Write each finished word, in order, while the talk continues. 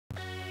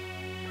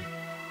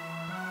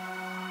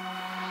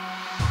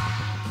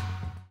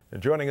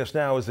And joining us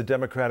now is the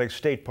Democratic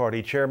State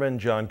Party Chairman,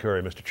 John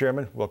Curry. Mr.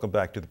 Chairman, welcome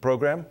back to the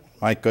program.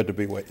 Mike, good to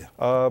be with you.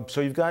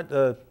 So you've got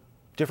a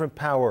different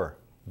power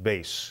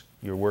base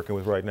you're working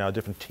with right now, a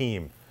different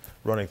team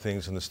running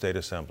things in the State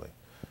Assembly.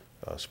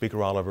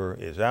 Speaker Oliver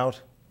is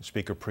out,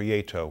 Speaker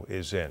Prieto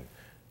is in.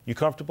 You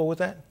comfortable with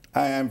that?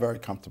 I am very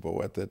comfortable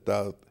with it.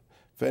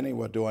 Vinny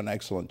will do an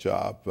excellent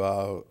job.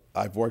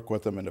 I've worked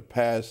with him in the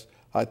past.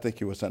 I think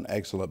he was an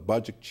excellent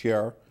budget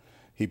chair.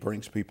 He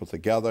brings people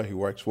together. He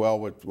works well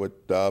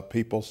with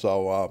people.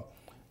 So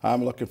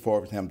I'm looking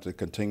forward to him to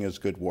continue his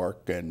good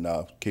work and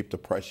keep the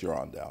pressure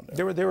on down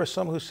there. There are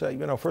some who say,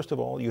 you know, first of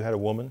all, you had a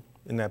woman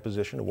in that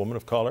position, a woman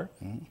of color,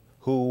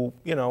 who,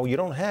 you know, you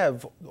don't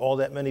have all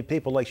that many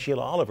people like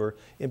Sheila Oliver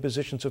in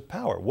positions of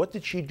power. What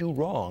did she do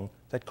wrong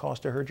that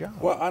cost her her job?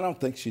 Well, I don't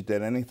think she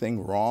did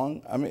anything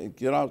wrong. I mean,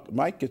 you know,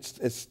 Mike,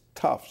 it's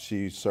tough.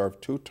 She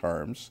served 2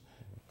 terms.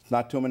 It's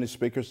not too many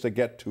speakers to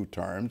get 2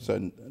 terms,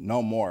 and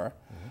no more.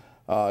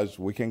 As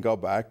we can go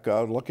back,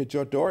 look at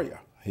Joe Doria.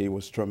 He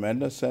was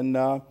tremendous, and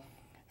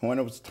when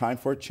it was time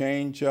for a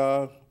change,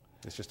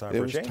 It's just time for a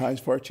change. It was time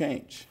for a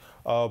change.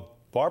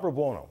 Barbara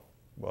Buono,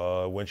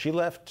 when she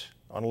left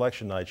on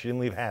election night, she didn't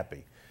leave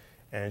happy,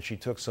 and she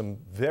took some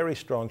very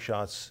strong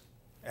shots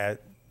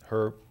at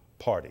her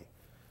party.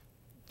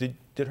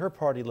 Did her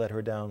party let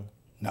her down?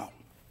 No.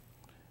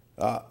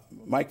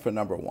 Mike, for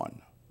number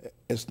one,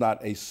 it's not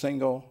a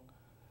single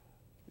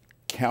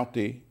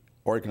county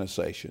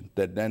organization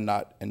that did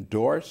not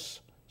endorse,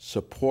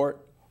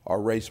 support,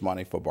 or raise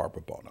money for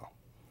Barbara Buono.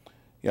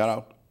 You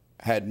know,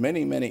 had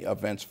many, many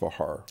events for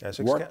her.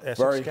 Worked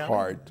very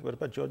hard. What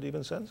about Joe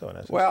DiVincenzo in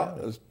Essex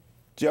County?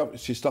 Joe,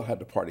 she still had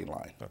the party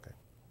line. Okay.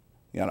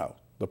 You know,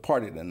 the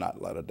party did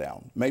not let her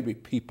down. Maybe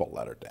people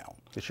let her down.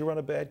 Did she run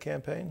a bad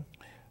campaign?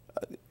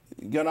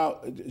 You know,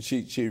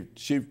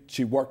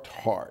 she worked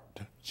hard.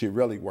 She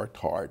really worked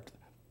hard.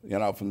 You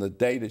know, from the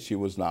day that she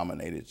was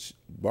nominated,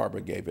 Barbara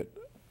gave it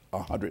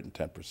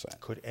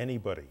 110%. Could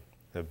anybody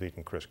have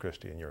beaten Chris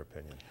Christie, in your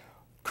opinion?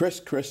 Chris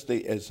Christie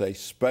is a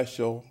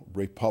special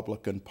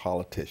Republican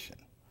politician,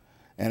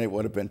 and it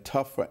would have been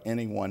tough for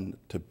anyone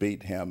to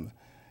beat him.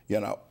 You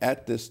know,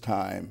 at this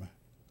time,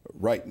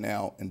 right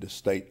now in the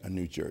state of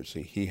New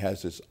Jersey, he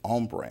has his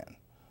own brand,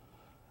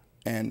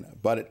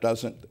 but it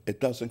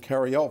doesn't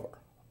carry over.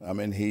 I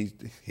mean,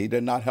 he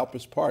did not help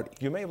his party.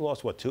 You may have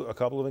lost, what, a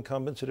couple of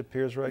incumbents, it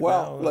appears, right now?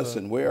 Well,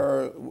 listen,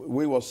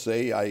 we will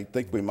see. I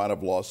think we might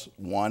have lost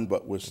 1,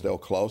 but we're still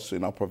close. You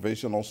know,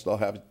 provisionals still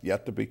have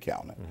yet to be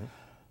counted.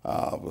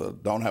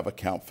 Don't have a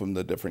count from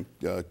the different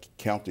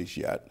counties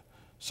yet.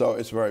 So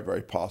it's very,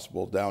 very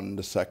possible down in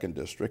the 2nd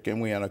district,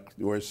 and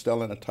we're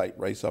still in a tight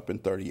race up in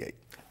 38.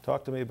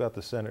 Talk to me about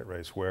the Senate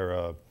race,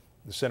 where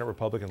the Senate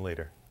Republican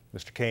leader,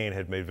 Mr. Kaine,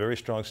 had made very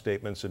strong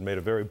statements and made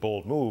a very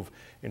bold move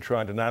in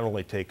trying to not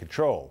only take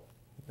control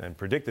and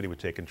predicted he would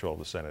take control of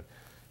the Senate,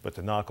 but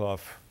to knock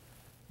off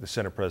the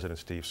Senate President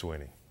Steve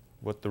Sweeney.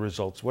 What do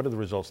the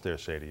results there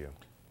say to you?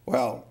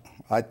 Well,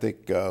 I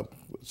think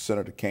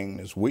Senator Kaine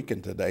is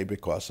weakened today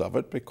because of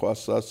it,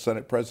 because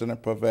Senate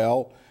President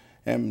Pavel,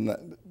 and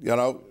you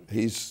know,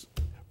 he's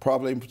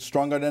probably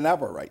stronger than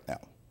ever right now.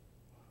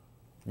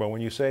 Well,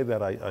 when you say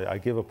that, I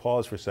give a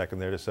pause for a second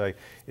there to say,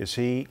 is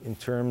he, in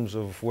terms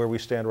of where we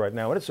stand right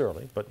now, and it's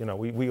early, but you know,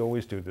 we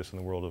always do this in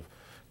the world of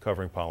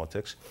covering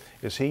politics,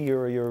 is he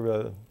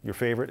your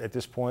favorite at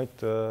this point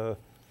for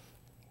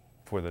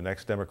the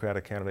next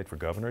Democratic candidate for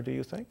governor, do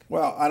you think?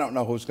 Well, I don't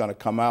know who's going to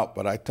come out,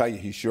 but I tell you,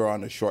 he's sure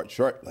on the short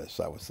list,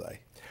 I would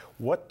say.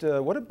 What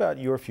about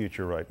your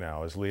future right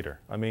now as leader?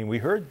 I mean, we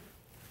heard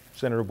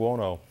Senator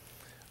Buono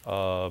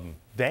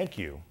thank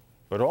you,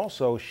 but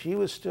also she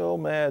was still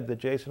mad that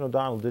Jason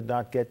O'Donnell did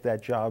not get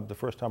that job the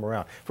first time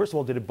around. First of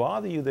all, did it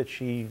bother you that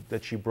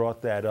she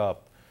brought that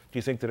up? Do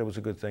you think that it was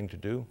a good thing to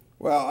do?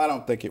 Well, I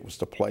don't think it was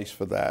the place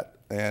for that,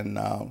 and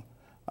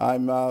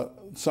I'm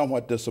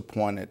somewhat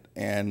disappointed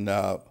in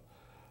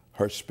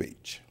her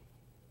speech.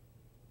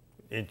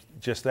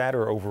 Just that,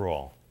 or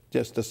overall?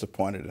 Just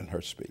disappointed in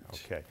her speech.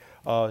 Okay.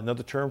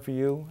 Another term for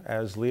you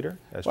as leader,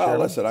 as chairman? Well,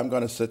 listen, I'm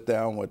going to sit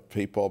down with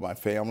people, my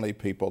family,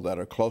 people that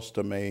are close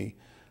to me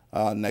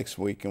next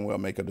week, and we'll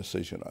make a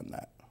decision on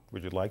that.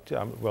 Would you like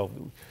to? Well,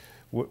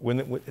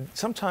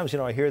 sometimes, you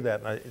know, I hear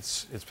that, and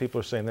it's people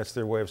are saying that's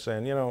their way of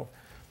saying, you know,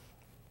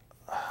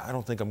 I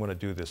don't think I'm going to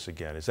do this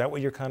again. Is that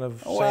what you're kind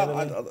of saying?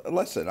 Well,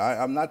 listen,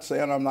 I'm not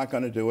saying I'm not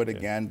going to do it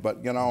again,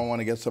 but, you know, I want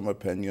to get some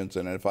opinions.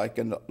 And if I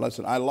can,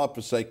 listen, I love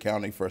Passaic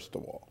County, first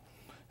of all.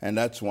 And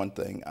that's one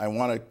thing. I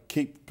want to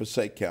keep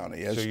Passaic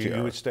County as chair. So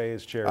you would stay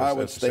as chair? I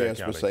would stay as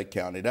Passaic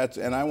County.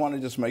 And I want to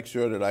just make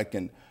sure that I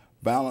can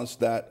balance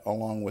that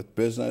along with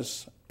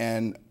business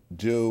and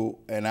do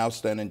an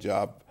outstanding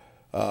job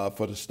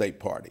for the state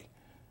party.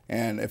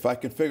 And if I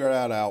can figure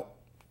that out,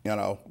 you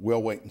know,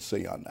 we'll wait and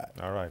see on that.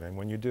 All right. And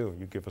when you do,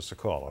 you give us a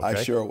call, okay?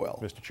 I sure will.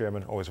 Mr.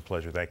 Chairman, always a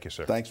pleasure. Thank you,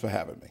 sir. Thanks for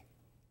having me.